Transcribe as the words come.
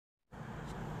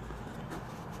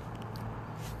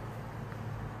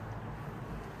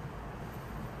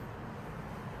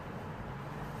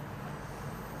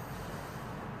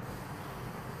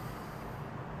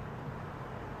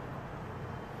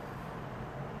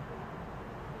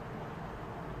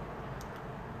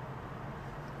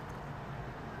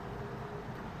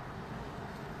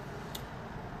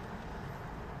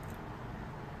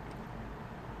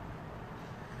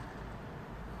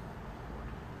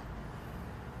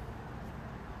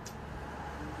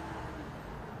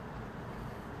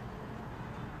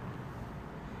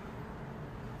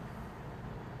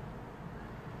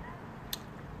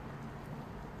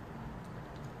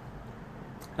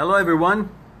Hello everyone.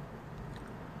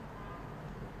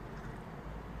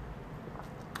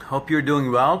 Hope you're doing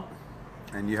well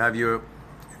and you have your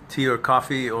tea or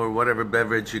coffee or whatever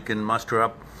beverage you can muster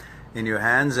up in your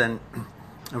hands and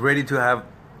ready to have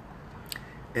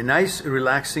a nice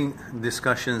relaxing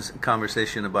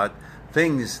conversation about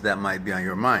things that might be on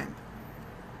your mind.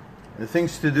 The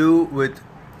things to do with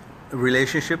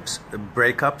relationships,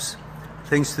 breakups,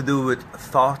 things to do with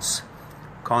thoughts,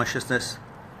 consciousness,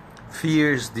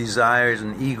 fears, desires,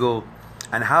 and ego,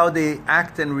 and how they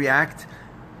act and react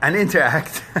and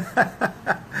interact,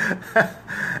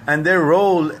 and their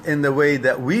role in the way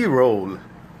that we roll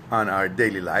on our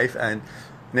daily life and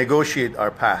negotiate our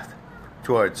path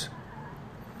towards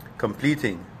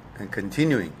completing and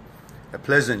continuing a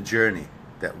pleasant journey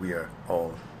that we are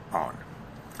all on,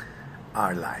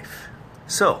 our life.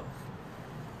 So,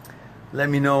 let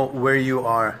me know where you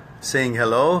are saying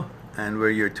hello and where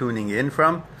you're tuning in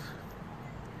from.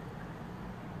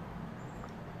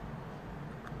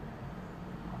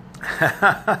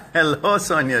 Hello,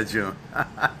 Sonia June.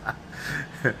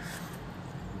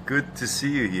 Good to see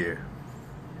you here.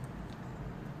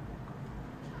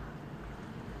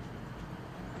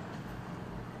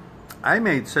 I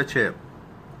made such a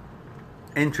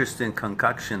interesting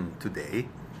concoction today.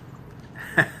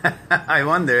 I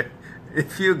wonder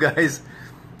if you guys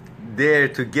dare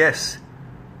to guess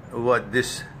what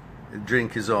this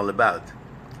drink is all about.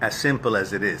 As simple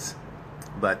as it is.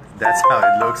 But that's how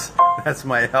it looks. That's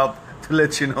my help to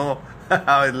let you know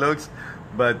how it looks.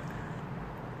 But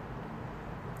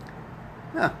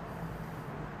yeah.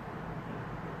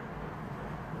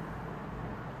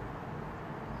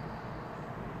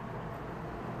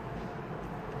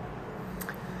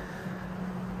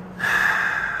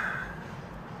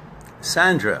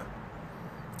 Sandra,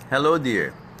 hello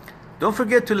dear. Don't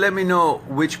forget to let me know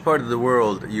which part of the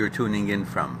world you're tuning in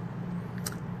from.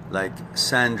 Like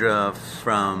Sandra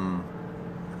from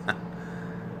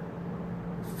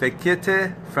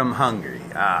Fekete from Hungary.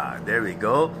 Ah, there we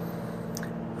go.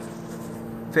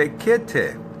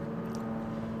 Fekete.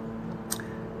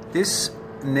 This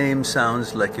name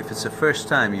sounds like if it's the first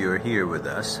time you're here with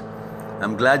us.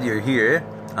 I'm glad you're here,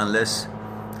 unless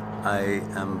I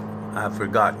have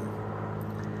forgotten.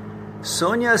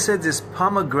 Sonia said it's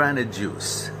pomegranate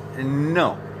juice.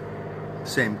 No.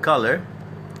 Same color,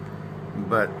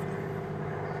 but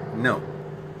no.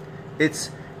 It's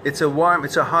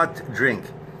a hot drink.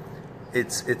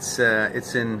 It's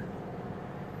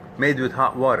made with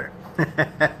hot water.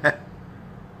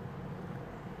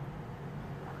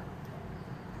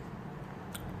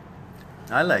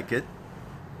 I like it.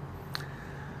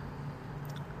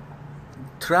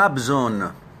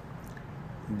 Trabzon.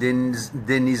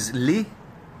 Denizli.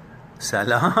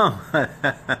 Salam.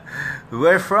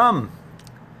 Where from?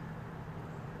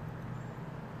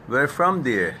 Where from,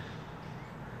 dear?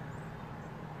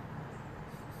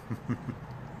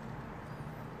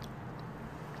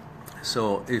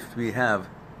 So if we have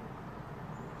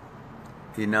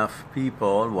enough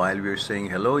people while we're saying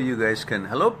hello, you guys can.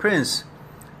 Hello, Prince.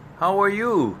 How are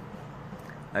you?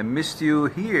 I missed you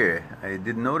here. I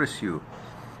didn't notice you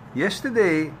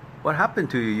yesterday. What happened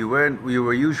to you? You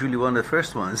were usually one of the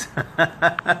first ones.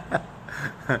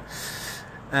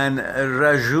 And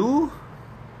Raju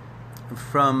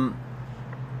from.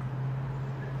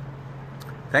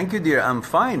 Thank you, dear. I'm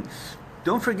fine.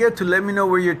 Don't forget to let me know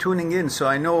where you're tuning in so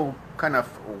I know kind of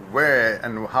where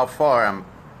and how far I'm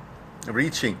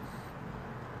reaching.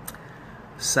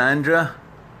 Sandra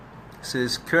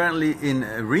says currently in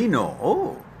Reno.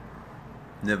 Oh,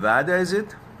 Nevada, is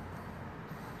it?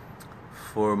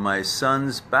 For my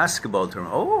son's basketball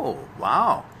tournament. Oh,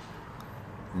 wow.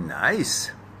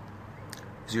 Nice.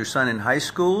 Is your son in high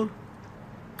school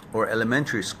or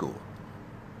elementary school?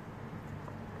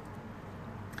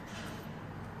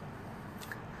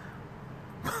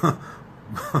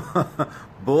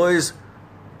 Boys,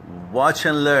 watch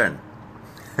and learn.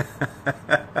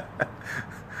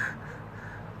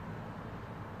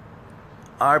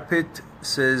 Arpit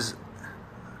says,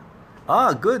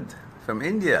 good, from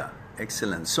India.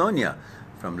 Excellent. Sonia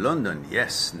from London.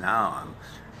 Yes, now I'm.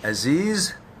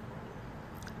 Aziz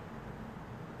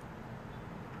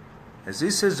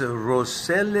says a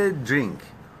Roselle drink.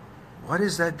 What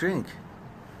is that drink?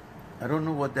 I don't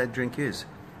know what that drink is.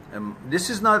 This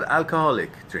is not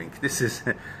alcoholic drink. This is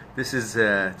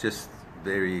just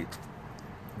very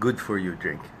good for you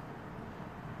drink.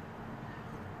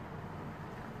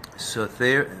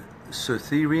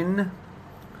 Sotherin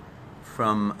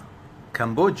from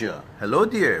Cambodia. Hello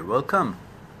dear, welcome.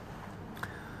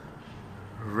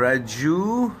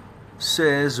 Raju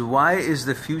says, why is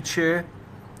the future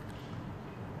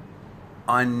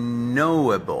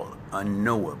unknowable.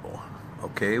 Unknowable.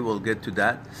 Okay, we'll get to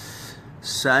that.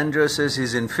 Sandra says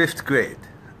he's in 5th grade.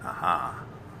 Aha.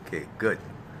 Okay, good.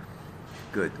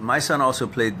 Good. My son also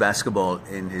played basketball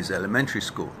in his elementary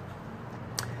school.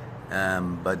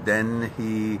 But then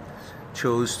he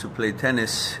chose to play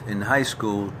tennis in high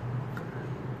school,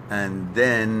 and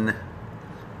then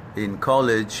in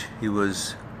college he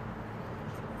was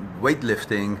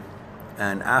weightlifting,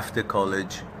 and after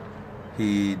college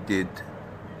he did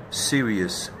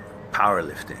serious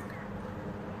powerlifting,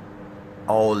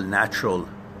 all natural,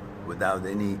 without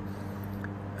any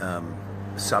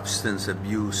substance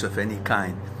abuse of any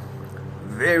kind.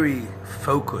 Very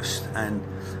focused, and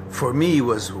for me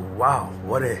was, wow,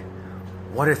 what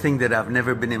a thing that I've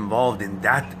never been involved in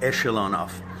that echelon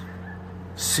of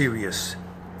serious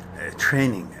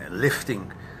training,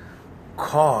 lifting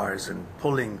cars and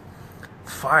pulling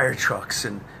fire trucks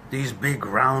and these big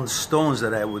round stones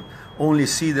that I would only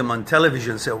see them on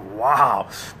television and say, wow.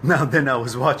 Now then I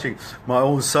was watching my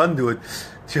own son do it,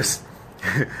 just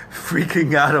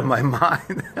freaking out of my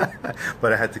mind.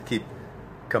 But I had to keep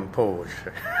composed.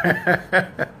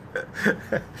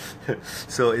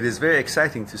 So it is very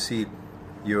exciting to see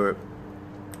your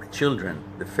children,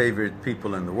 the favorite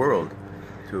people in the world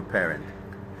to a parent,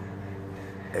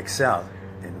 excel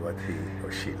in what he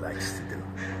or she likes to do.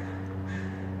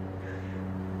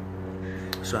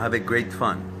 So have a great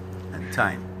fun and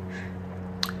time.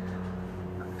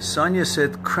 Sonia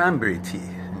said cranberry tea.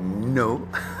 No.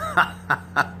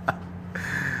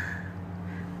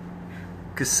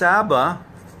 Kasaba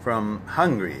from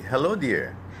Hungary. Hello,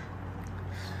 dear.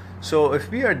 So if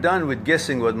we are done with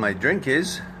guessing what my drink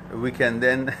is, we can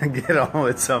then get on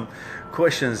with some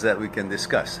questions that we can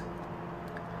discuss.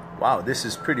 Wow, this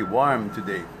is pretty warm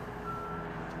today.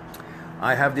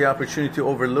 I have the opportunity to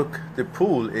overlook the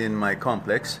pool in my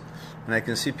complex, and I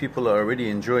can see people are already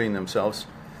enjoying themselves.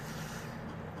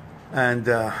 And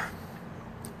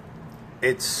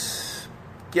it's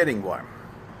getting warm.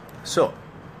 So,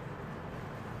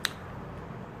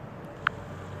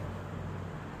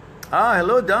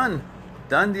 hello, Don.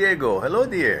 Don Diego. Hello,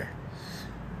 dear.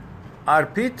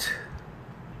 Arpit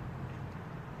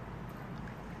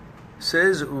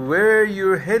says, where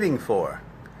you're heading for?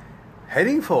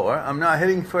 Heading for? I'm not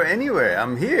heading for anywhere.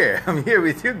 I'm here. I'm here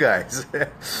with you guys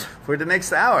for the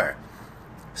next hour.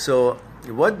 So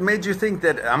what made you think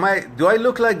that, do I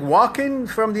look like walking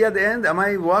from the other end? Am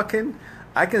I walking?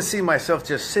 I can see myself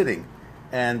just sitting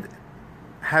and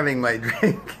having my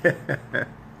drink.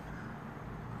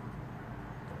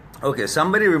 Okay,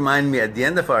 somebody remind me at the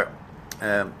end of our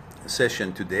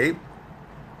session today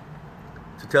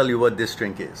to tell you what this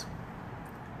drink is.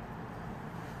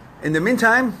 In the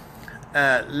meantime,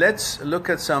 let's look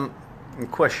at some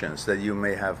questions that you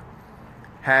may have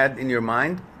had in your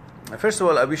mind. First of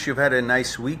all, I wish you've had a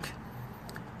nice week,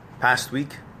 past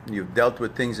week. You've dealt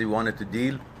with things you wanted to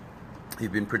deal.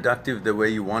 You've been productive the way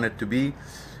you wanted to be,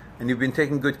 and you've been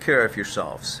taking good care of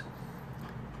yourselves.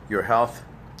 Your health,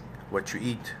 what you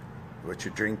eat, what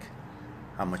you drink,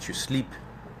 how much you sleep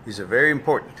is very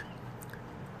important.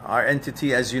 Our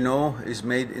entity, as you know, is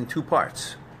made in two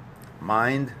parts,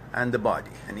 mind and the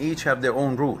body, and each have their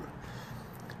own rule.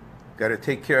 Got to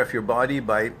take care of your body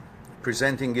by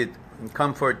presenting it in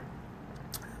comfort,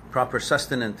 proper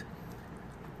sustenance,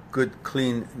 good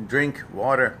clean drink,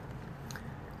 water,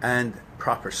 and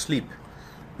proper sleep,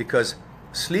 because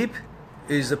sleep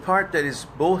is the part that is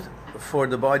both for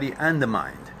the body and the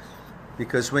mind.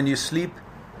 Because when you sleep,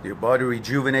 your body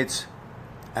rejuvenates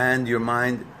and your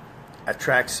mind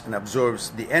attracts and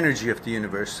absorbs the energy of the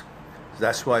universe.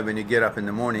 That's why when you get up in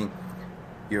the morning,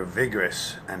 you're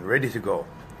vigorous and ready to go.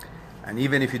 And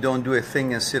even if you don't do a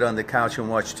thing and sit on the couch and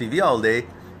watch TV all day,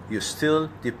 you still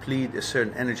deplete a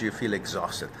certain energy, you feel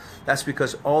exhausted. That's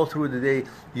because all through the day,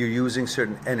 you're using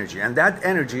certain energy. And that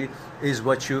energy is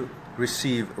what you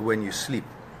receive when you sleep.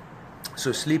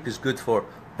 So sleep is good for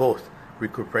both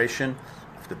recuperation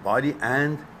of the body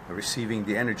and receiving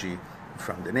the energy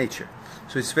from the nature.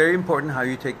 So it's very important how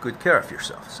you take good care of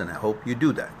yourselves, and I hope you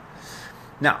do that.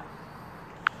 Now,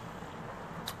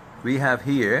 we have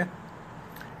here,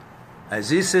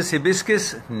 Aziz says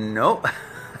hibiscus. No.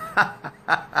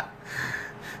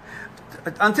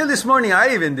 Until this morning,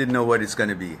 I even didn't know what it's going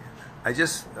to be. I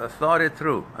just thought it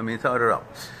through. Thought it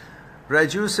up.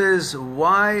 Raju says,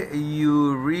 why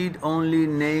you read only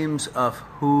names of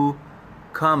who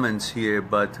comments here,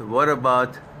 but what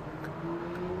about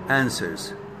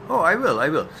answers? Oh, I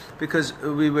will, because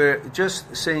we were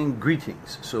just saying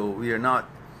greetings. So we are not,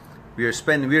 we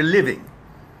are living.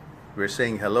 We're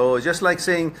saying hello, just like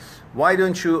saying, why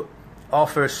don't you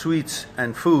offer sweets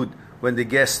and food when the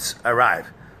guests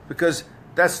arrive, because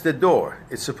that's the door.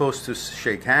 It's supposed to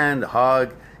shake hand,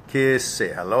 hug, kiss,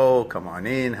 say hello, come on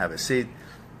in, have a seat.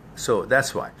 So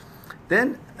that's why.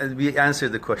 Then we answer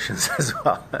the questions as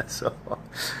well. So,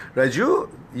 Raju,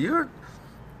 you're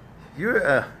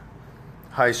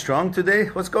high strung today.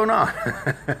 What's going on?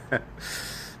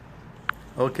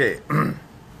 Okay.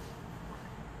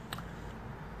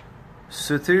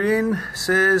 Suthirin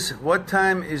says, what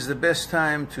time is the best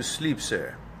time to sleep,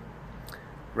 sir?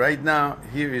 Right now,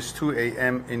 here is 2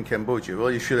 a.m. in Cambodia.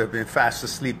 Well, you should have been fast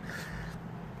asleep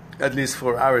at least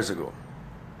 4 hours ago.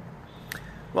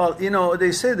 Well, you know,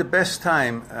 they say the best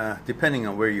time, depending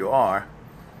on where you are,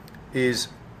 is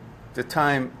the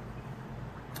time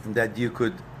that you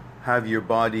could have your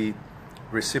body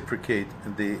reciprocate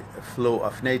the flow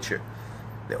of nature.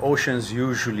 The oceans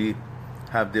usually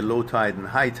have the low tide and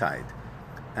high tide.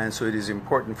 And so it is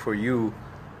important for you,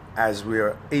 as we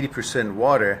are 80%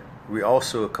 water, we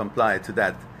also comply to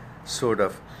that sort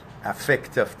of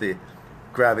effect of the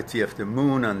gravity of the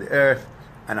moon on the earth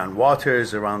and on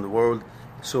waters around the world.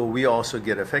 So we also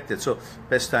get affected. So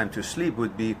best time to sleep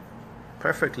would be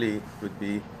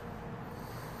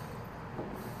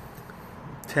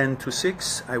 10 to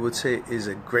 6, I would say, is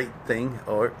a great thing,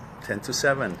 or 10 to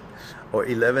 7, or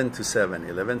 11 to 7,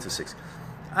 11 to 6.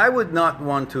 I would not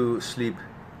want to sleep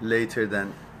later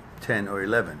than 10 or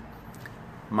 11.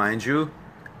 Mind you,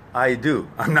 I do.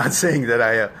 I'm not saying that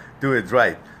I do it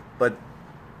right, but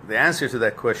the answer to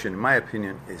that question, in my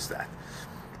opinion, is that.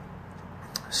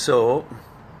 So,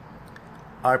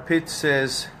 Arpit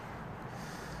says,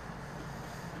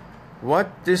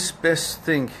 what is best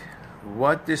thing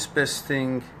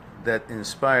that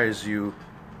inspires you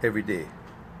every day?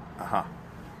 Aha.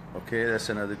 Okay, that's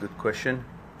another good question.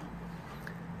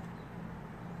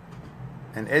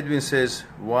 And Edwin says,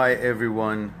 why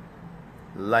everyone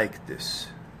like this?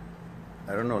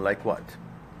 I don't know, like what?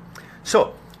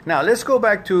 So, now let's go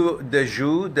back to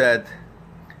Daju that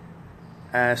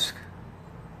asked.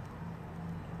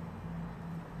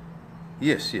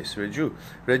 Yes, Raju.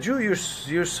 Raju,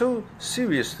 you're so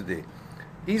serious today.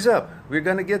 Ease up. We're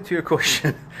going to get to your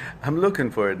question. I'm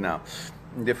looking for it now.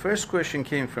 The first question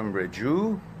came from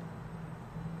Raju.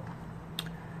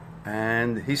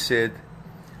 And he said,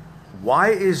 why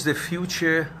is the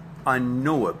future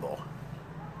unknowable?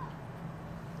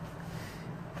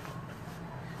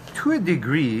 To a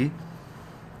degree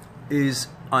is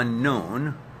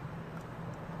unknown,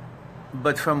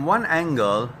 but from one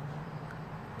angle,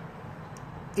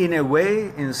 in a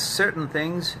way, in certain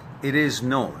things, it is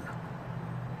known.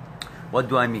 What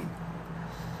do I mean?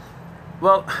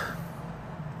 Well,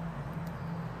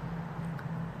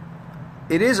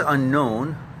 it is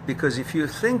unknown because if you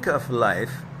think of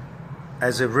life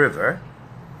as a river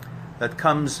that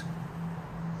comes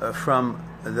from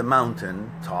the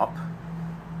mountain top,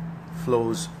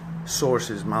 flows, source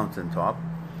is mountain top,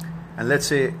 and let's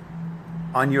say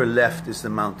on your left is the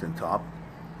mountain top,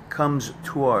 comes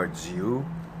towards you,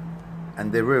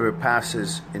 and the river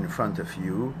passes in front of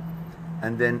you,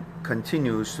 and then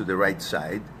continues to the right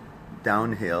side,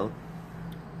 downhill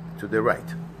to the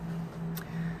right.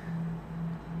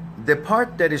 The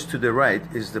part that is to the right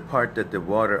is the part that the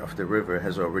water of the river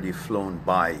has already flown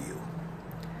by you.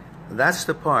 That's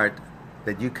the part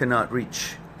that you cannot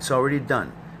reach. It's already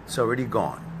done. It's already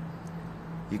gone.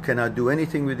 You cannot do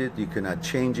anything with it. You cannot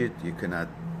change it. You cannot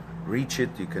reach it.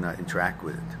 You cannot interact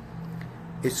with it.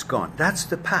 It's gone. That's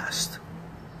the past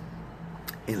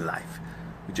in life.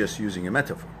 We're just using a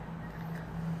metaphor.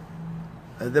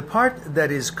 The part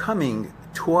that is coming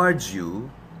towards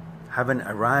you haven't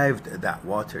arrived at that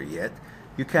water yet.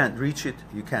 You can't reach it,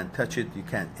 you can't touch it, you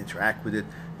can't interact with it,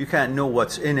 you can't know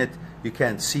what's in it, you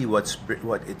can't see what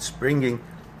it's bringing.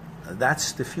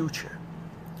 That's the future.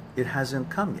 It hasn't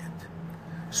come yet.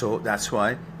 So that's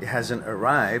why it hasn't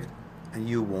arrived and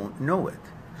you won't know it.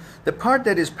 The part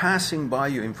that is passing by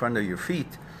you in front of your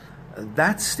feet,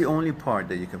 that's the only part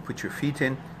that you can put your feet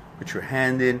in, put your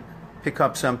hand in, pick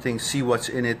up something, see what's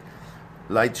in it,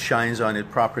 light shines on it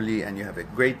properly, and you have a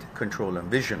great control and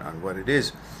vision on what it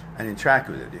is and interact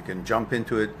with it. You can jump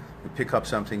into it, pick up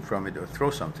something from it, or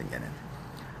throw something in it.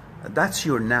 That's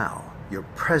your now, your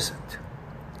present.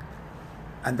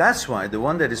 And that's why the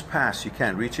one that is past, you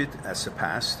can't reach it as the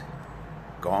past,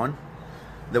 gone.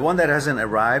 The one that hasn't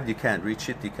arrived, you can't reach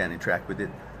it, you can't interact with it.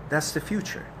 That's the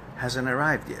future, hasn't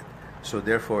arrived yet. So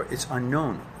therefore, it's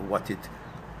unknown what it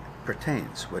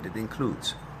pertains, what it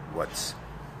includes, what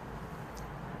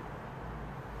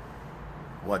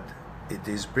it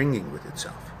is bringing with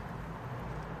itself,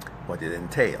 what it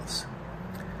entails.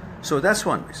 So that's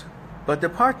one reason. But the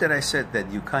part that I said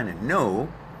that you kind of know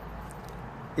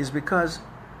is because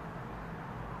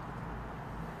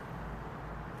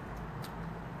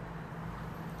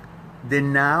the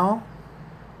now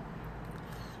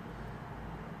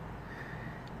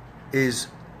is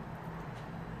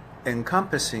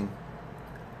encompassing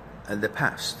the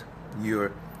past.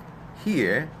 You're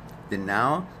here, the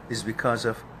now is because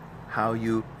of how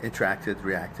you interacted,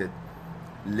 reacted,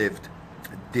 lived,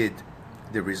 did,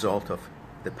 the result of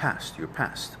the past, your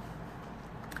past.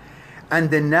 And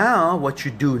the now, what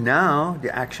you do now,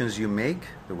 the actions you make,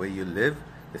 the way you live,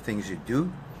 the things you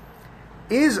do,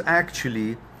 is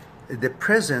actually the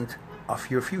present of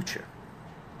your future.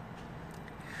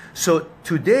 So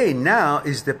today, now,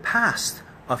 is the past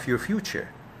of your future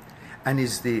and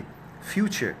is the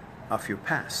future of your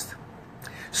past.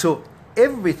 So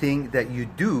everything that you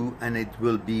do and it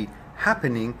will be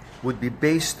happening would be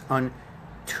based on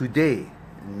today,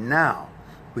 now,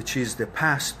 which is the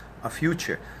past of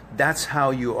future. That's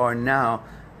how you are now,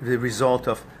 the result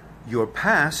of your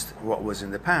past, what was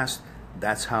in the past,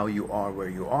 that's how you are where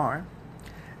you are.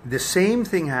 The same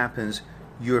thing happens,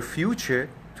 your future,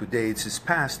 today it's his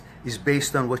past, is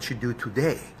based on what you do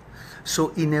today. So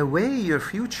in a way, your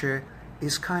future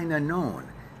is kind of known,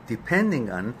 depending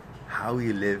on how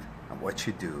you live and what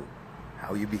you do,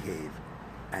 how you behave,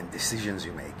 and decisions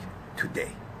you make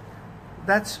today.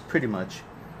 That's pretty much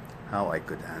how I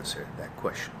could answer that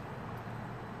question.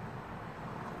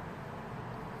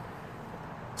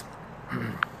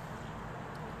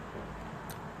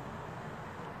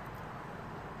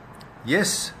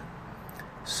 Yes,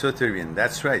 Soterian,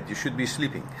 that's right. You should be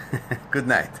sleeping. Good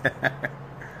night.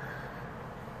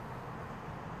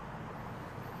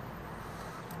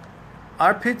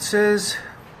 Arpit says,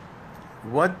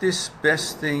 what is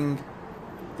best thing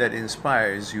that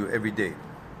inspires you every day?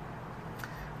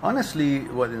 Honestly,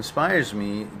 what inspires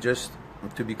me just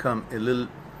to become a little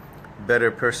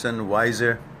better person,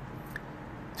 wiser,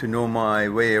 to know my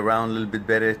way around a little bit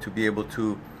better, to be able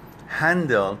to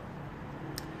handle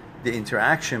the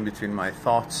interaction between my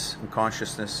thoughts and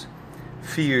consciousness,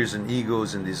 fears and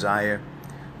egos and desire,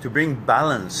 to bring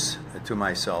balance to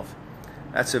myself.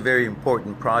 That's a very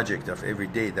important project of every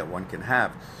day that one can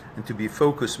have, and to be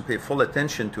focused and pay full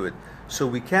attention to it so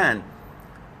we can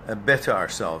better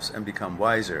ourselves and become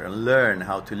wiser and learn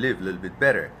how to live a little bit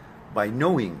better by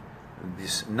knowing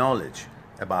this knowledge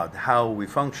about how we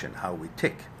function, how we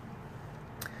tick.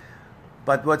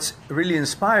 But what's really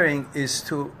inspiring is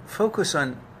to focus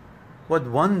on what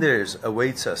wonders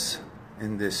awaits us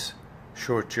in this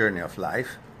short journey of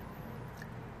life,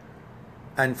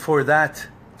 and for that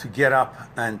to get up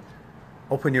and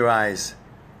open your eyes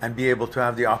and be able to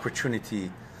have the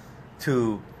opportunity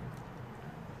to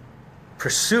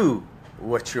pursue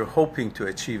what you're hoping to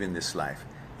achieve in this life.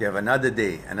 You have another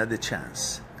day, another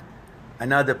chance,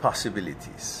 another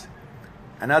possibilities,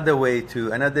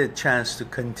 another chance to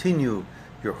continue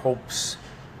your hopes,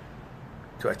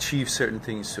 to achieve certain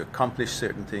things, to accomplish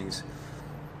certain things,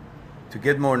 to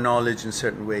get more knowledge in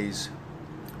certain ways,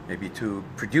 maybe to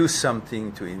produce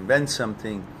something, to invent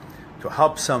something, to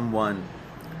help someone,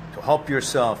 to help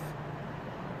yourself,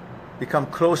 become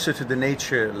closer to the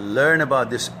nature, learn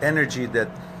about this energy that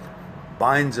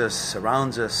binds us,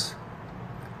 surrounds us.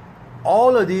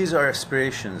 All of these are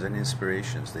aspirations and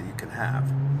inspirations that you can have.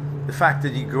 The fact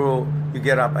that you grow, you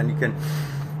get up and you can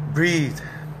breathe,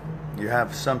 you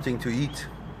have something to eat,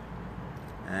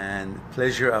 and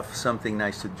pleasure of something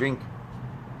nice to drink,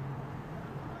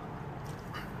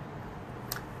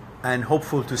 and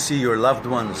hopeful to see your loved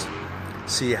ones,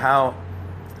 see how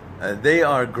they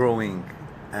are growing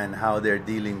and how they're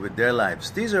dealing with their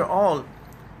lives. These are all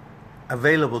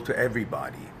available to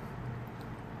everybody,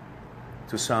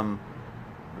 to some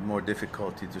more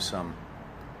difficulty, to some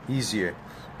easier.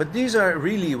 But these are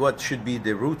really what should be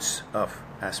the roots of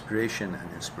aspiration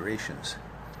and inspirations.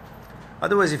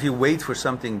 Otherwise, if you wait for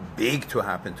something big to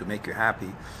happen to make you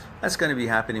happy, that's going to be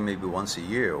happening maybe once a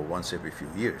year or once every few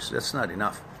years. That's not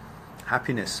enough.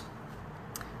 Happiness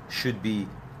should be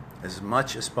as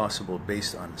much as possible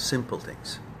based on simple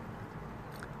things.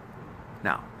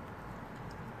 Now,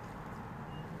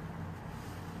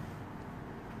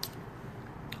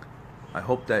 I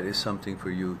hope that is something for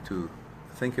you to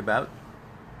think about.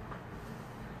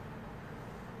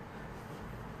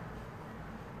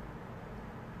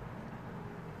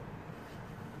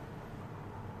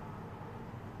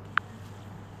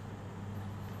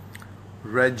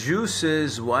 Raju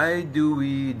says, why do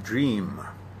we dream?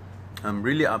 I'm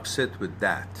really upset with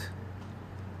that.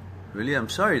 Really, I'm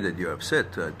sorry that you're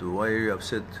upset. Why are you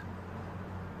upset?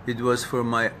 It was for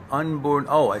my unborn...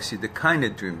 Oh, I see, the kind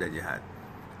of dream that you had.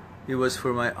 It was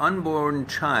for my unborn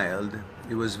child.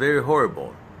 It was very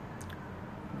horrible.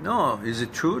 No. Is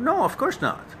it true? No, of course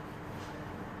not.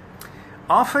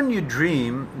 Often you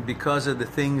dream because of the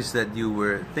things that you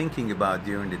were thinking about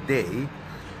during the day,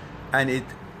 and it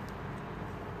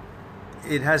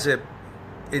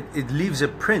leaves a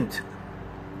print,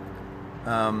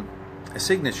 a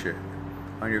signature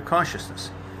on your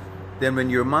consciousness. Then when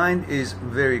your mind is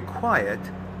very quiet,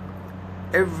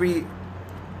 every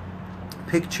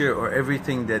picture or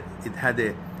everything that it had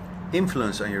an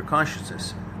influence on your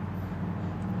consciousness,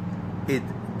 it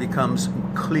becomes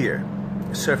clear,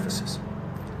 surfaces.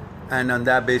 And on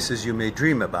that basis, you may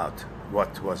dream about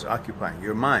what was occupying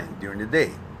your mind during the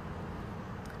day.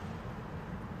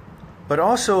 But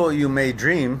also you may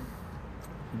dream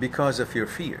because of your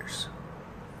fears.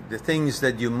 The things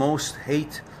that you most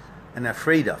hate and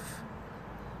afraid of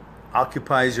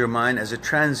occupies your mind as a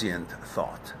transient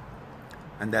thought.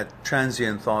 And that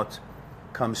transient thought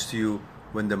comes to you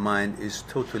when the mind is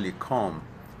totally calm,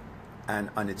 and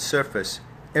on its surface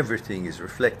everything is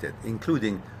reflected,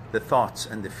 including the thoughts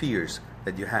and the fears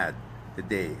that you had the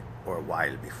day or a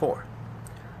while before.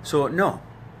 So no,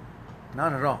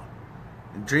 not at all.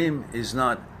 A dream is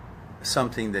not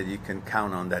something that you can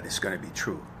count on that is going to be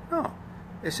true. No,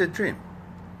 it's a dream.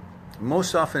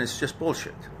 Most often it's just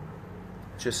bullshit.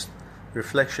 Just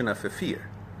reflection of a fear.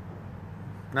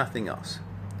 Nothing else.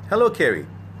 Hello, Kerry.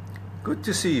 Good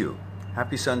to see you.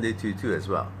 Happy Sunday to you too as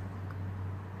well.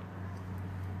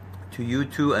 To you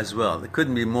too as well. It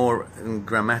couldn't be more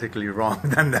grammatically wrong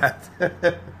than that.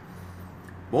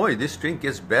 Boy, this drink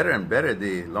gets better and better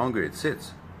the longer it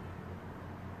sits.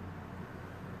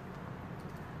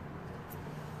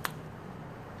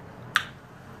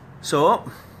 So,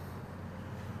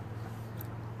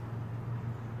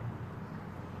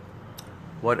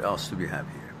 what else do we have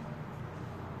here?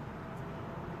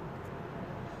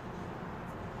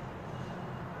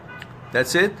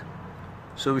 That's it?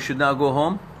 So we should now go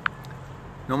home?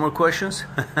 No more questions?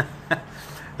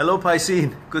 Hello,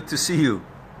 Piscine. Good to see you.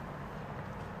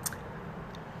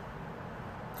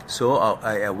 So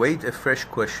I await a fresh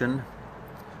question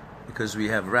because we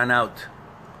have run out.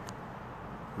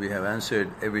 We have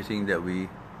answered everything that we...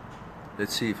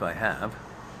 Let's see if I have.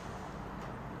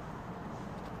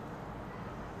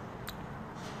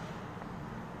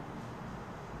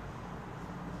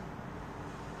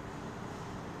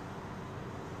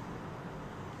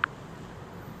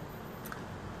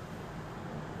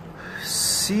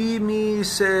 Simi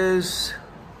says,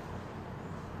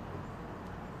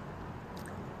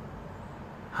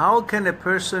 how can a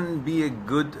person be a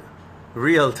good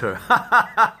realtor?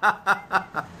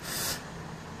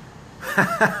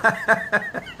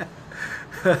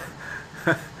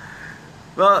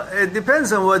 Well, it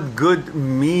depends on what good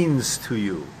means to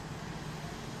you.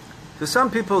 To some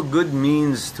people, good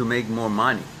means to make more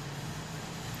money,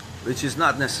 which is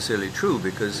not necessarily true,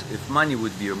 because if money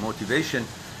would be your motivation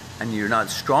and you're not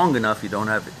strong enough, you don't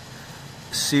have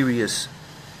serious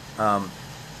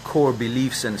core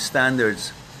beliefs and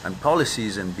standards and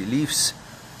policies and beliefs,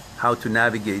 how to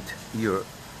navigate your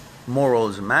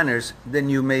morals and manners, then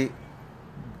you may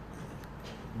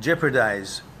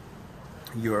jeopardize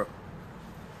your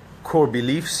core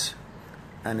beliefs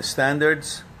and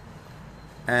standards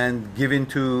and give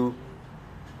into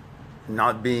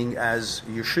not being as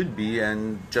you should be,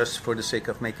 and just for the sake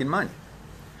of making money.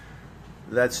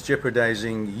 That's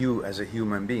jeopardizing you as a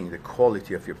human being, the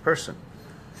quality of your person,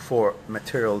 for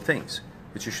material things,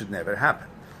 which should never happen.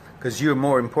 Because you're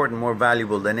more important, more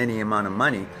valuable than any amount of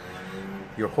money.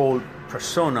 Your whole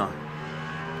persona,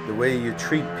 the way you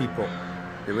treat people,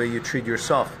 the way you treat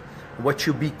yourself, what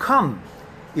you become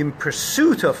in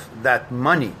pursuit of that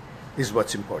money is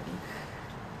what's important.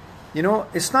 You know,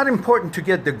 it's not important to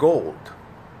get the gold.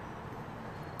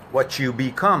 What you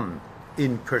become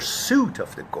in pursuit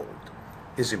of the gold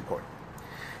is important.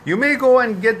 You may go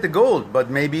and get the gold, but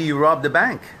maybe you robbed the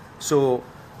bank. So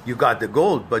you got the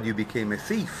gold, but you became a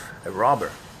thief, a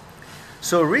robber.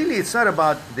 So really, it's not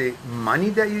about the money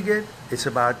that you get, it's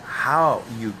about how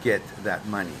you get that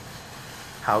money.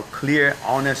 How clear,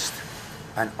 honest,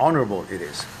 and honorable it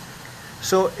is.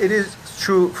 So it is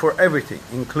true for everything,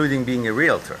 including being a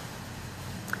realtor.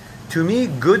 To me,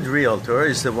 good realtor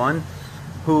is the one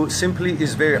who simply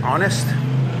is very honest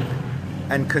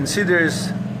and considers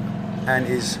and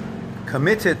is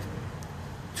committed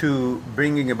to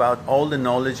bringing about all the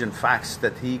knowledge and facts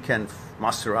that he can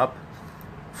muster up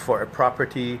for a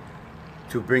property,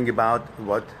 to bring about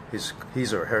what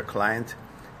his or her client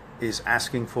is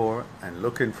asking for and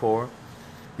looking for.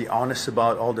 Be honest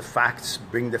about all the facts,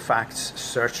 bring the facts,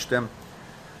 search them.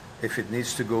 If it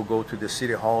needs to go to the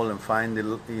city hall and find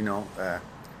the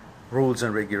rules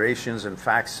and regulations and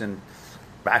facts and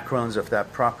backgrounds of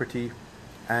that property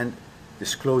and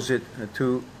disclose it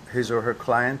to his or her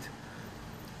client,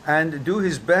 and do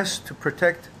his best to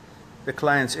protect the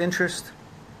client's interest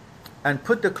and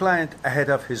put the client ahead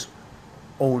of his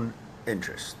own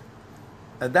interest.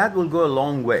 That will go a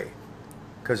long way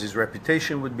because his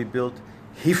reputation would be built.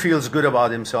 He feels good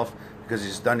about himself because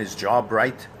he's done his job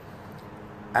right.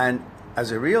 And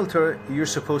as a realtor, you're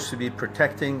supposed to be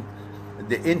protecting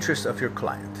the interest of your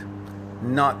client,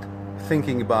 not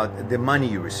thinking about the money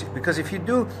you receive. Because if you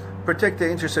do protect the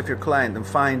interest of your client and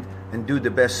find and do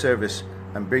the best service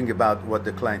and bring about what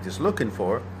the client is looking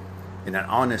for in an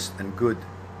honest and good,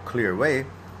 clear way,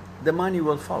 the money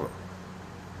will follow.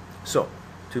 So,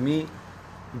 to me,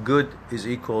 good is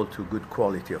equal to good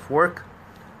quality of work,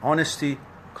 honesty,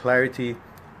 clarity,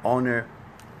 honor,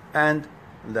 and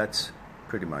that's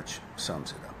pretty much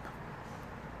sums it up.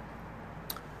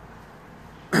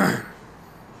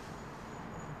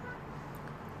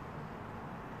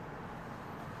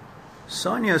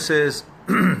 Sonia says,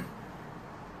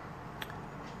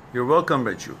 you're welcome,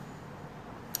 Raju.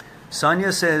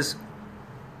 Sonia says,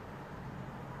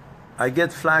 I get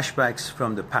flashbacks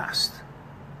from the past.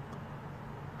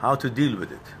 How to deal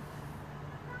with it?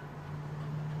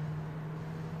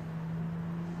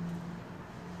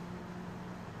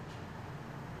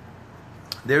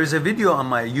 There is a video on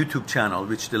my YouTube channel,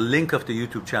 which the link of the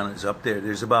YouTube channel is up there.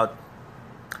 There's about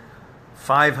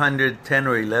 510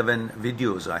 or 11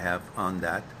 videos I have on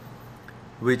that,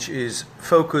 which is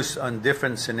focused on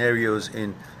different scenarios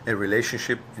in a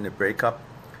relationship, in a breakup,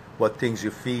 what things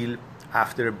you feel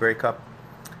after a breakup,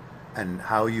 and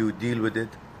how you deal with it.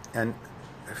 And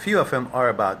a few of them are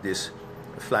about this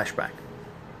flashback.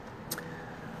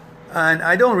 And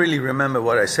I don't really remember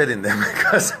what I said in them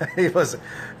because it was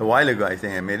a while ago I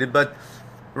think I made it. But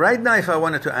right now, if I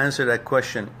wanted to answer that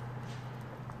question,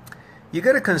 you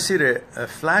got to consider a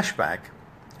flashback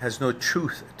has no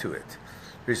truth to it.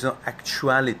 There's no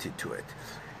actuality to it.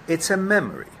 It's a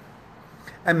memory.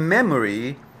 A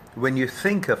memory, when you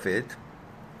think of it,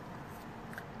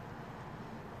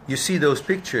 you see those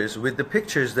pictures. With the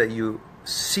pictures that you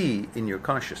see in your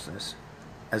consciousness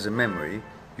as a memory,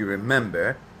 you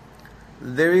remember,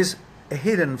 there is a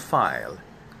hidden file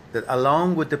that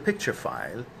along with the picture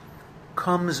file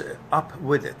comes up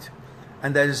with it,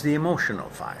 and that is the emotional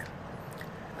file.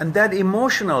 And that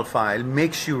emotional file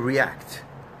makes you react,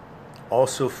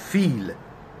 also feel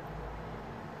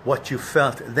what you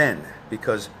felt then,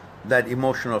 because that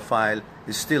emotional file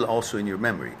is still also in your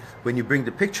memory. When you bring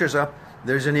the pictures up,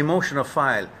 there's an emotional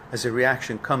file as a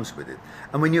reaction comes with it.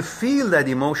 And when you feel that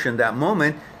emotion that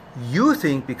moment, you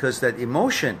think because that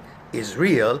emotion is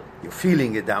real, you're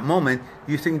feeling it that moment,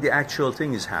 you think the actual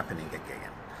thing is happening again.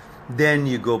 Then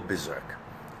you go berserk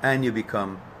and you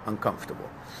become uncomfortable.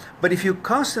 But if you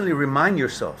constantly remind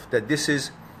yourself that this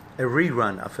is a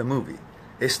rerun of a movie,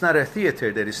 it's not a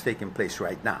theater that is taking place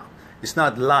right now, it's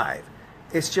not live,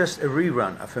 it's just a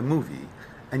rerun of a movie,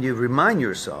 and you remind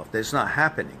yourself that it's not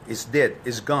happening, it's dead,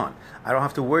 it's gone, I don't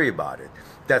have to worry about it,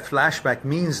 that flashback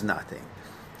means nothing,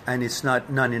 and it's not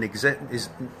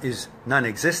is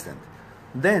non-existent,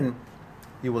 then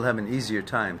you will have an easier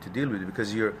time to deal with it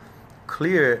because you're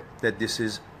clear that this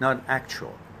is not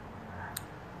actual.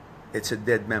 It's a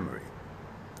dead memory.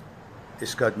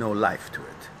 It's got no life to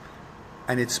it.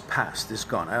 And it's past, it's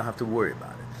gone. I don't have to worry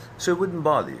about it. So it wouldn't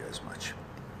bother you as much.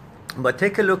 But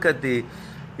take a look at the,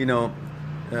 the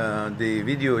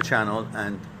video channel,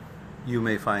 and you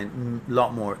may find a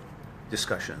lot more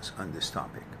discussions on this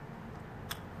topic.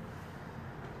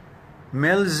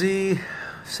 Melzi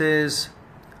says,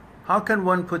 how can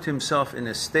one put himself in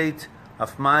a state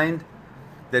of mind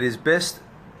that is best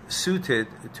suited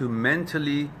to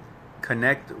mentally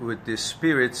connect with the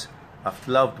spirits of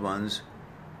loved ones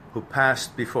who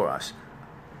passed before us?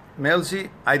 Melzi,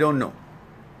 I don't know.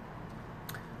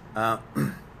 I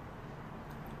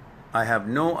have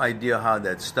no idea how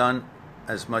that's done,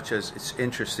 as much as it's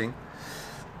interesting.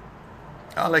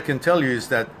 All I can tell you is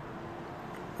that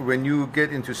when you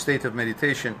get into a state of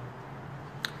meditation,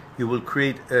 you will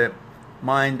create a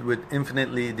mind with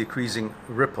infinitely decreasing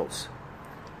ripples.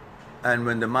 And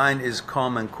when the mind is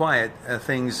calm and quiet,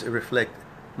 things reflect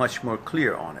much more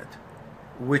clear on it,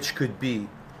 which could be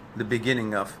the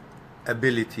beginning of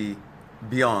ability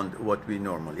beyond what we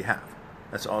normally have.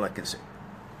 That's all I can say.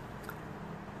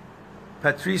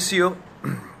 Patricio,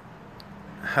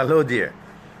 hello dear.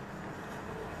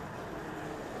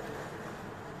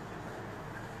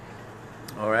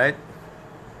 All right.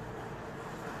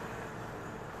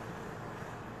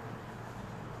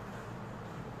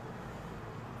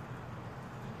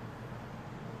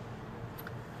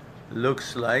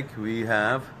 Looks like we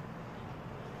have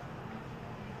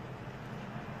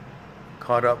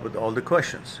caught up with all the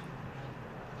questions.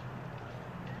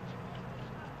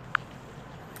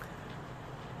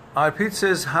 Arpit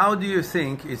says, how do you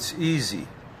think it's easy?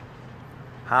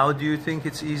 How do you think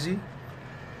it's easy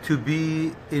to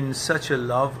be in such a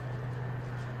love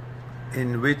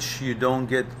in which you don't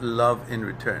get love in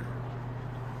return?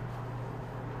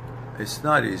 It's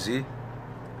not easy.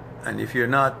 And if you're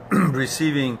not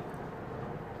receiving,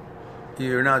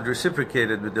 you're not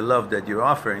reciprocated with the love that you're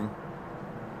offering,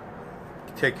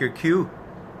 take your cue.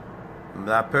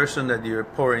 That person that you're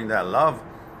pouring that love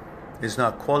is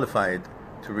not qualified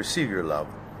to receive your love.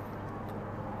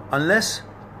 Unless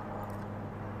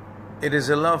it is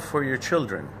a love for your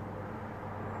children,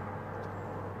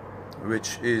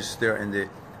 which is they're in the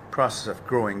process of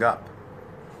growing up.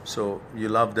 So you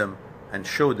love them and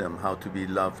show them how to be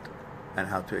loved and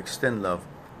how to extend love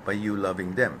by you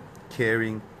loving them.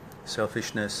 Caring,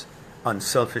 selfishness,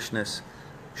 unselfishness,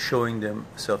 showing them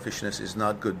selfishness is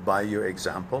not good by your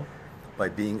example, by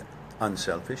being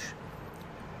unselfish,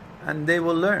 and they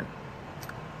will learn.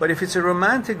 But if it's a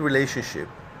romantic relationship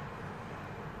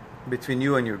between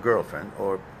you and your girlfriend,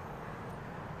 or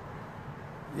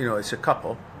it's a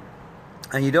couple,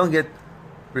 and you don't get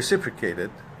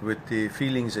reciprocated with the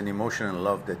feelings and emotion and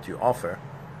love that you offer,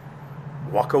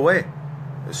 walk away.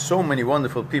 There's so many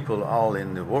wonderful people all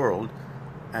in the world,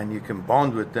 and you can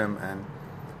bond with them and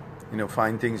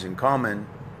find things in common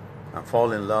and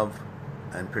fall in love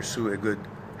and pursue a good,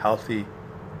 healthy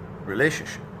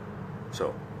relationship.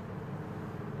 So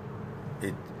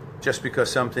just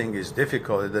because something is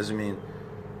difficult, it doesn't mean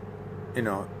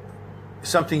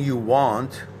something you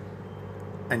want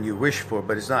and you wish for,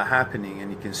 but it's not happening,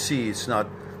 and you can see it's not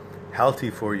healthy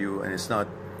for you and it's not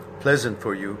pleasant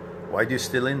for you. Why do you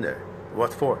still in there?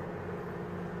 What for?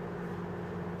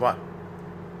 What?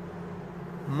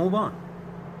 Move on.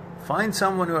 Find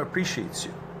someone who appreciates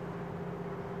you.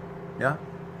 Yeah?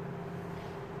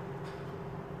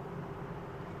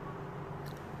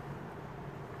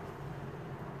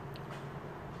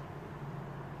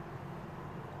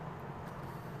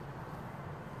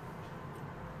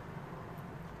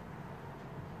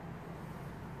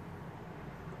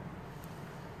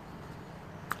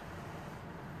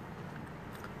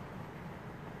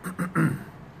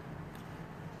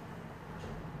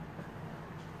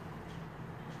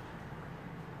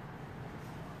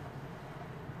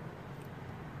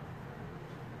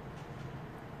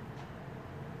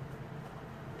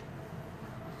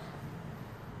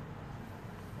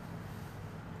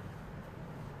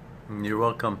 You're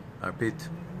welcome, Arpit.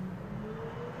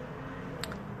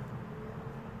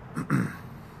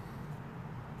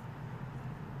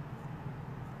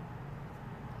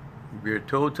 We're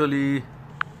totally,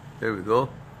 there we go.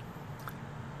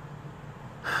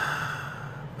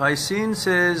 Piscine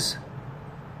says,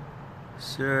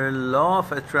 sir, law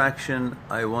of attraction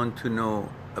I want to know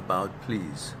about,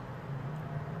 please.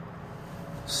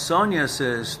 Sonia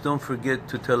says, don't forget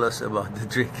to tell us about the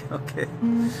drink. Okay.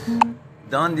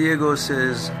 Don Diego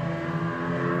says,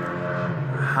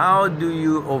 how do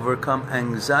you overcome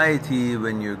anxiety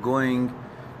when you're going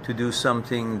to do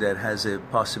something that has a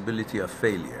possibility of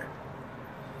failure?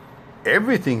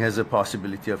 Everything has a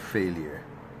possibility of failure.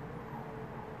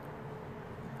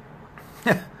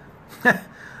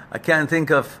 I can't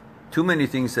think of too many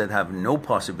things that have no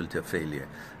possibility of failure.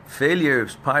 Failure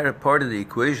is part of the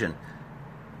equation.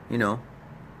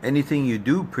 Anything you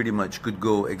do pretty much could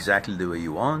go exactly the way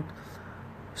you want,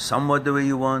 somewhat the way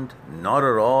you want, not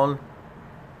at all,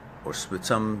 or with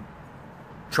some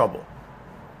trouble.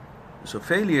 So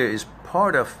failure is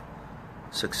part of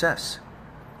success.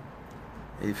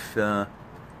 If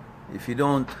you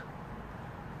don't,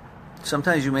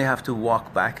 sometimes you may have to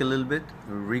walk back a little bit,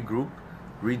 regroup,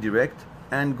 redirect,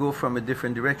 and go from a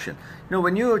different direction.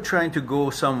 When you're trying to go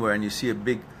somewhere and you see a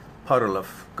big puddle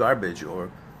of garbage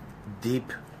or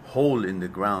deep hole in the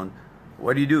ground,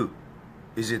 what do?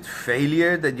 Is it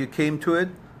failure that you came to it?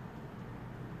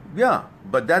 Yeah,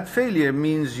 but that failure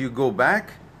means you go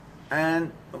back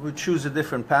and we choose a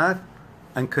different path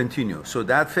and continue. So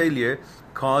that failure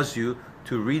caused you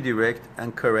to redirect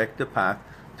and correct the path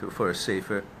for a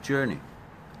safer journey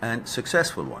and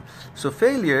successful one. So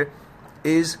failure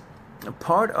is a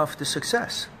part of the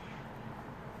success.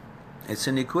 It's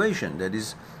an equation that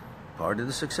is part of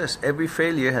the success. Every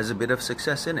failure has a bit of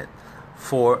success in it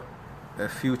for a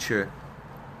future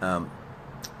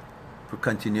for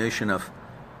continuation of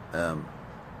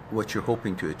what you're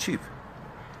hoping to achieve.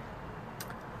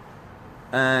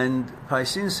 And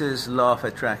Piscine says, law of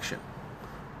attraction.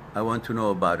 I want to know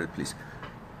about it, please.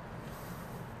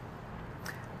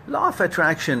 Law of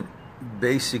attraction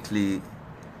basically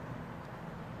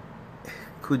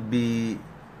could be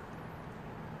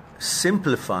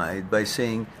simplified by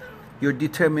saying your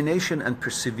determination and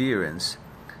perseverance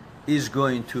is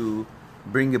going to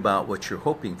bring about what you're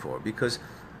hoping for. Because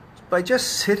by just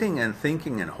sitting and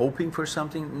thinking and hoping for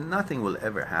something, nothing will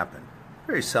ever happen.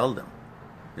 Very seldom.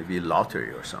 Maybe a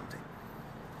lottery or something.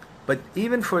 But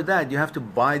even for that, you have to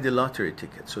buy the lottery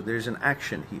ticket. So there's an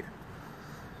action here.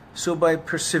 So by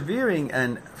persevering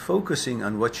and focusing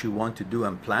on what you want to do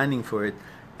and planning for it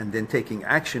and then taking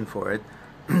action for it,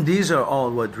 these are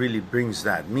all what really brings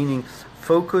that. Meaning,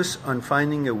 focus on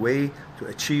finding a way to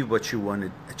achieve what you want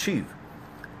to achieve.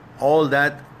 All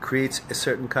that creates a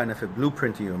certain kind of a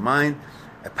blueprint in your mind.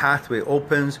 A pathway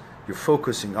opens, you're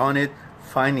focusing on it,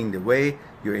 finding the way,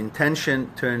 your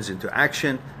intention turns into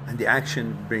action, and the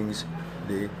action brings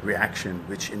the reaction,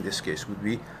 which in this case would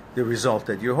be the result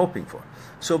that you're hoping for.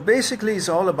 So basically it's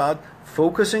all about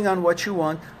focusing on what you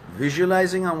want,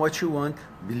 visualizing on what you want,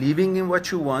 believing in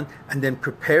what you want, and then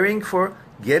preparing for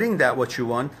getting that what you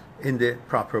want in the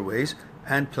proper ways,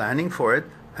 and planning for it,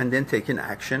 and then taking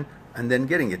action, and then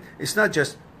getting it. It's not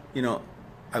just,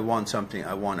 I want something,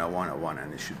 I want,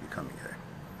 and it should be coming there.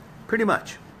 Pretty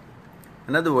much.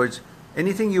 In other words,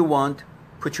 anything you want,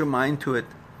 put your mind to it,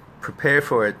 prepare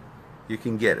for it, you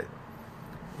can get it.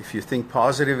 If you think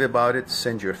positive about it,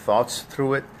 send your thoughts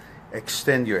through it,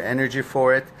 extend your energy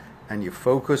for it, and you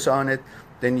focus on it,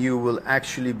 then you will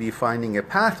actually be finding a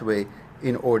pathway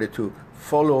in order to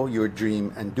follow your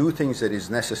dream and do things that is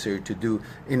necessary to do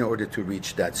in order to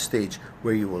reach that stage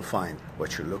where you will find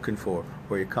what you're looking for,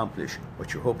 or accomplish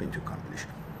what you're hoping to accomplish.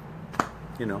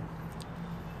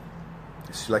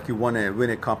 It's like you want to win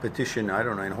a competition, I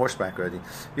don't know, in horseback riding.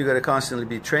 You got to constantly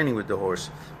be training with the horse,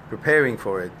 preparing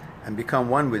for it, and become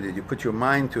one with it. You put your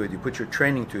mind to it, you put your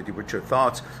training to it, you put your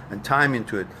thoughts and time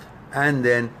into it, and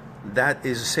then that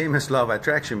is the same as law of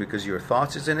attraction, because your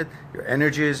thoughts is in it, your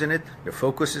energy is in it, your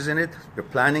focus is in it, your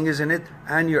planning is in it,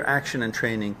 and your action and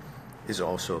training is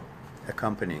also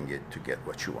accompanying it to get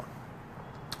what you want.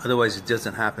 Otherwise, it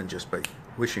doesn't happen just by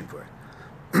wishing for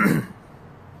it.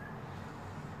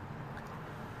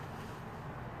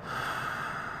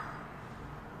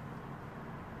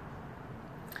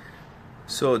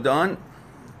 So, Don,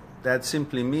 that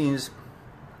simply means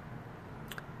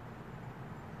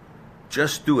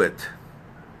just do it.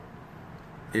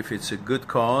 If it's a good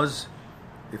cause,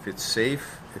 if it's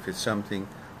safe, if it's something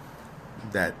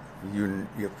that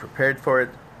you're prepared for it,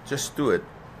 just do it.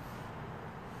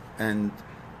 And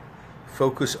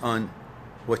focus on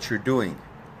what you're doing,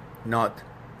 not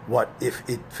what if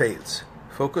it fails.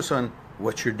 Focus on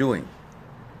what you're doing,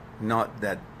 not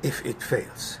that if it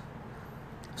fails.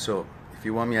 So, if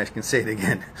you want me, I can say it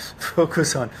again.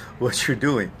 Focus on what you're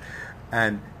doing,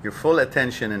 and your full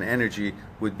attention and energy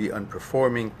would be on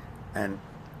performing and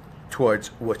towards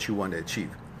what you want to achieve.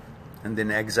 And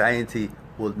then anxiety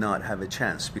will not have a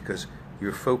chance, because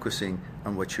you're focusing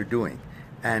on what you're doing.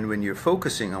 And when you're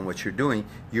focusing on what you're doing,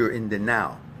 you're in the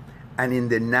now. And in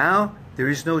the now, there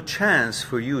is no chance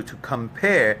for you to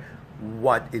compare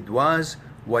what it was,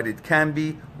 what it can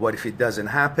be, what if it doesn't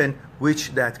happen,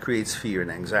 which that creates fear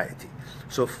and anxiety.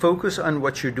 So focus on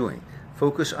what you're doing.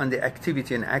 Focus on the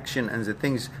activity and action and the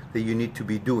things that you need to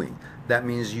be doing. That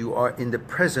means you are in the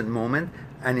present moment,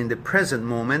 and in the present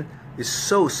moment is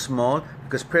so small,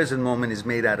 because present moment is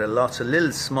made out of lots of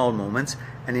little small moments,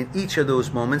 and in each of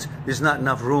those moments there's not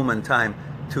enough room and time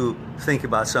to think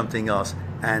about something else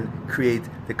and create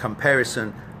the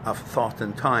comparison of thought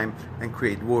and time and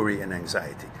create worry and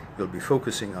anxiety. You'll be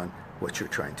focusing on what you're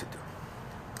trying to do.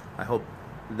 I hope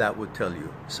that would tell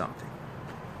you something.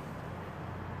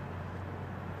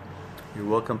 You're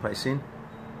welcome, Paisin.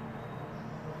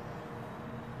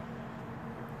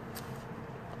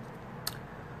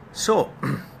 So,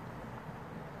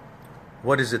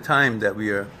 what is the time that we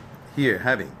are here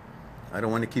having? I don't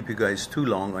want to keep you guys too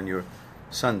long on your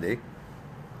Sunday.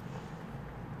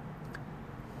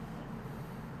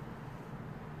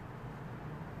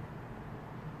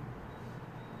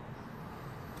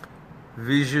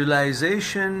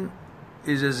 Visualization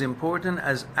is as important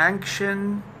as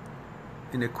action,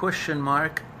 in a question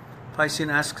mark. Paisin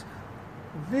asks,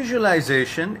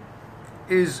 visualization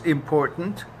is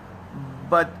important,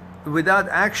 but without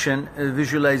action,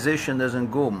 visualization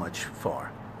doesn't go much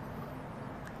far.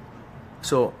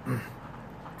 So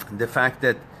the fact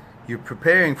that you're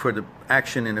preparing for the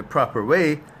action in a proper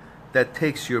way, that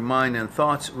takes your mind and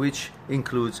thoughts, which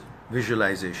includes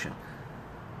visualization.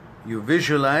 You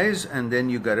visualize, and then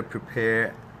you got to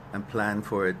prepare and plan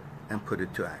for it and put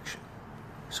it to action.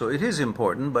 So it is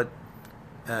important, but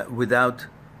without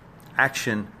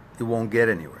action, it won't get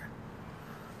anywhere.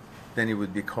 Then it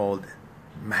would be called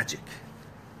magic.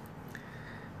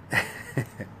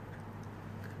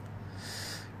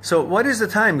 So what is the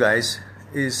time, guys?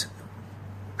 Is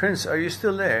Prince, are you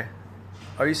still there?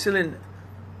 Are you still in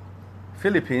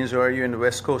Philippines, or are you in the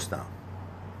West Coast now?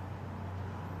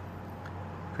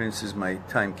 Prince is my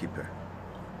timekeeper.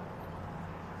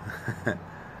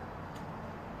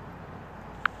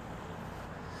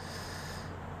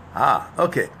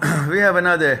 Okay. We have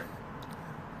another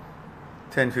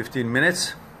 10-15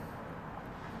 minutes.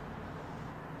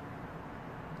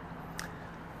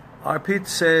 Arpit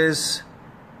says,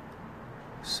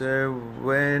 so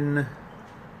when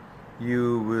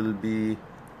you will be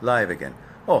live again?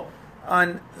 Oh,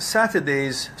 on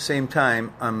Saturdays, same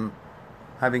time, I'm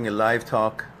having a live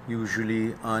talk,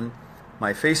 usually on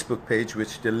my Facebook page,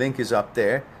 which the link is up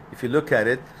there. If you look at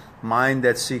it, Mind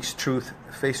That Seeks Truth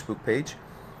Facebook page.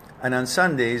 And on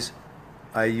Sundays,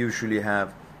 I usually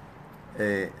have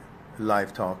a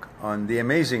live talk on the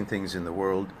amazing things in the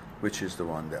world, which is the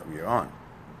one that we are on.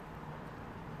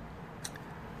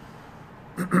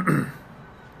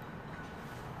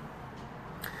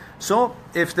 So,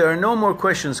 if there are no more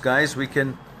questions, guys, we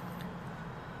can...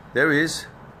 There is...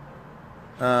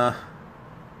 Piscine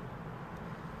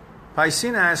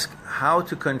asks how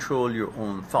to control your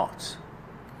own thoughts.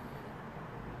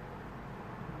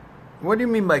 What do you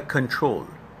mean by control?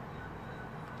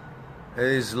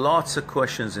 There's lots of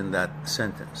questions in that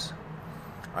sentence.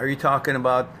 Are you talking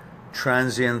about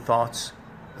transient thoughts?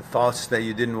 The thoughts that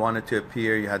you didn't want it to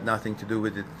appear, you had nothing to do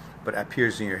with it, but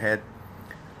appears in your head?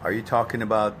 Are you talking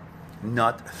about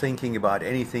not thinking about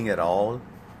anything at all?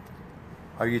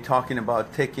 Are you talking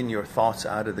about taking your thoughts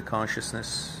out of the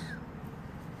consciousness?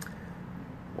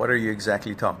 What are you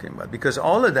exactly talking about? Because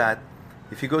all of that,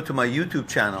 if you go to my YouTube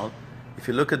channel, if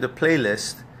you look at the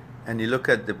playlist, and you look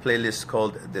at the playlist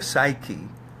called the Psyche,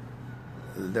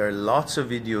 there are lots of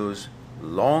videos,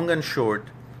 long and short,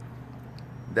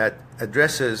 that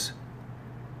addresses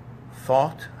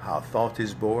thought, how thought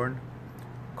is born,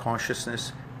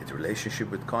 consciousness, its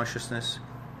relationship with consciousness,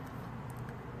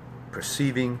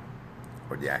 perceiving,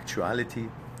 or the actuality,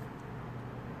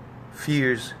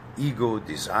 fears, ego,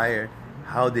 desire,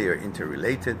 how they are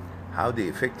interrelated, how they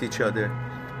affect each other,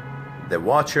 the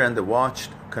watcher and the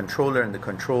watched, controller and the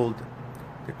controlled.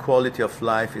 The quality of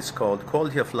life is called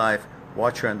Quality of Life,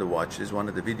 Watcher and the Watched is one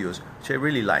of the videos, which I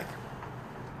really like.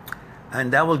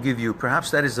 And that will give you,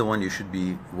 perhaps that is the one you should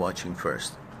be watching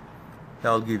first.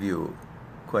 That will give you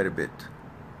quite a bit.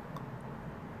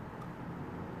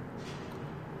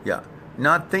 Yeah,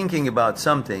 not thinking about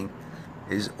something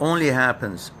is only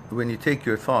happens when you take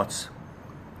your thoughts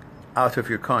out of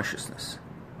your consciousness.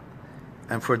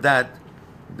 And for that,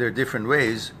 there are different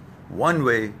ways. One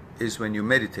way is when you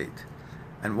meditate,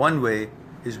 and one way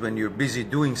is when you're busy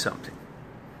doing something,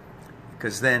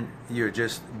 because then you're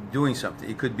just doing something.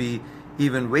 It could be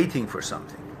even waiting for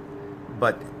something,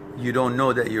 but you don't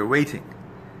know that you're waiting.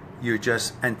 You're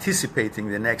just anticipating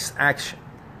the next action,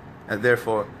 and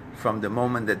therefore from the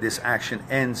moment that this action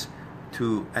ends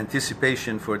to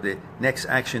anticipation for the next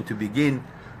action to begin,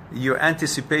 your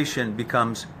anticipation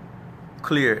becomes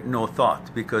clear, no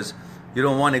thought, because you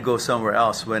don't want to go somewhere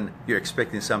else when you're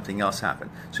expecting something else happen.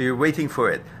 So you're waiting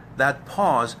for it. That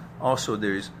pause, also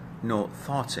there's no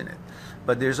thoughts in it.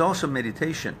 But there's also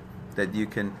meditation that you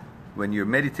can, when you're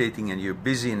meditating and you're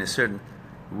busy in a certain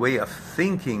way of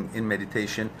thinking in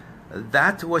meditation,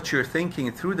 that what you're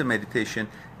thinking through the meditation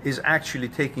is actually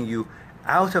taking you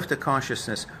out of the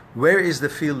consciousness. Where is the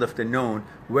field of the known,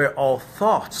 where all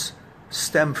thoughts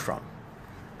stem from?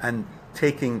 And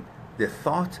taking the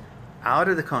thought out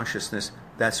of the consciousness,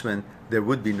 that's when there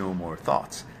would be no more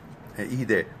thoughts.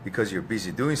 Either because you're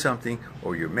busy doing something,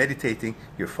 or you're meditating,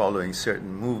 you're following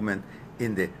certain movement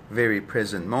in the very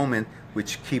present moment,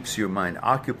 which keeps your mind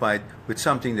occupied with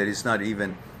something that is not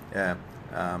even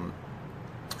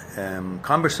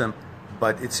cumbersome,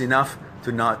 but it's enough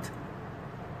to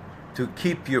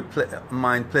keep your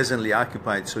mind pleasantly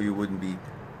occupied, so you wouldn't be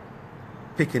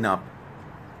picking up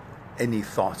any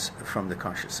thoughts from the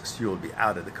consciousness. You will be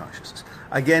out of the consciousness.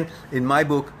 Again, in my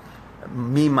book,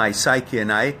 Me, My Psyche,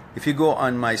 and I, if you go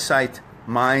on my site,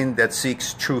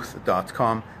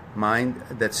 mindthatseekstruth.com,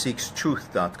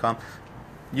 mindthatseekstruth.com,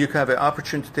 you have an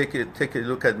opportunity to take a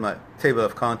look at my table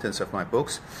of contents of my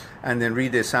books, and then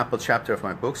read a sample chapter of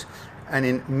my books. And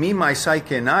in Me, My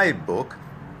Psyche, and I book,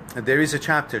 there is a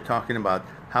chapter talking about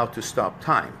how to stop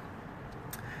time,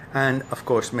 and of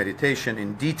course meditation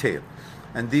in detail.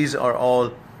 And these are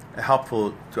all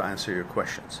helpful to answer your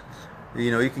questions.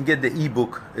 You know, you can get the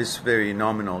ebook, it's very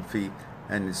nominal fee,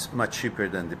 and it's much cheaper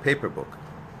than the paper book,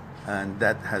 and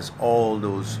that has all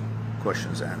those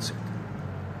questions answered.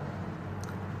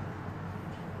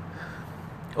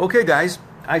 Okay, guys,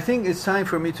 I think it's time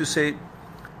for me to say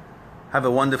Have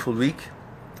a wonderful week.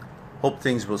 Hope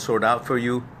things will sort out for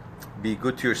you. Be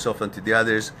good to yourself and to the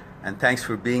others. And thanks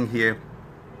for being here.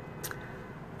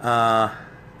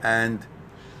 And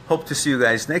hope to see you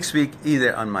guys next week,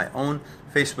 either on my own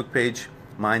Facebook page,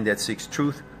 Mind That Seeks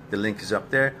Truth. The link is up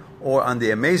there. Or on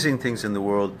the Amazing Things in the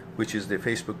World, which is the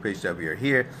Facebook page that we are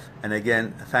here. And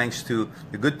again, thanks to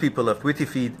the good people of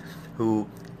WittyFeed who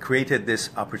created this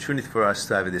opportunity for us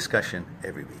to have a discussion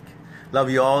every week. Love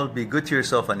you all. Be good to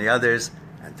yourself and the others.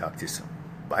 And talk to you soon.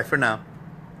 Bye for now.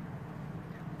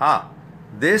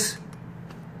 This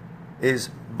is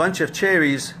a bunch of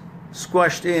cherries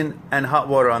squashed in and hot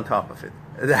water on top of it.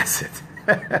 That's it.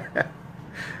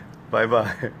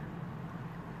 Bye-bye.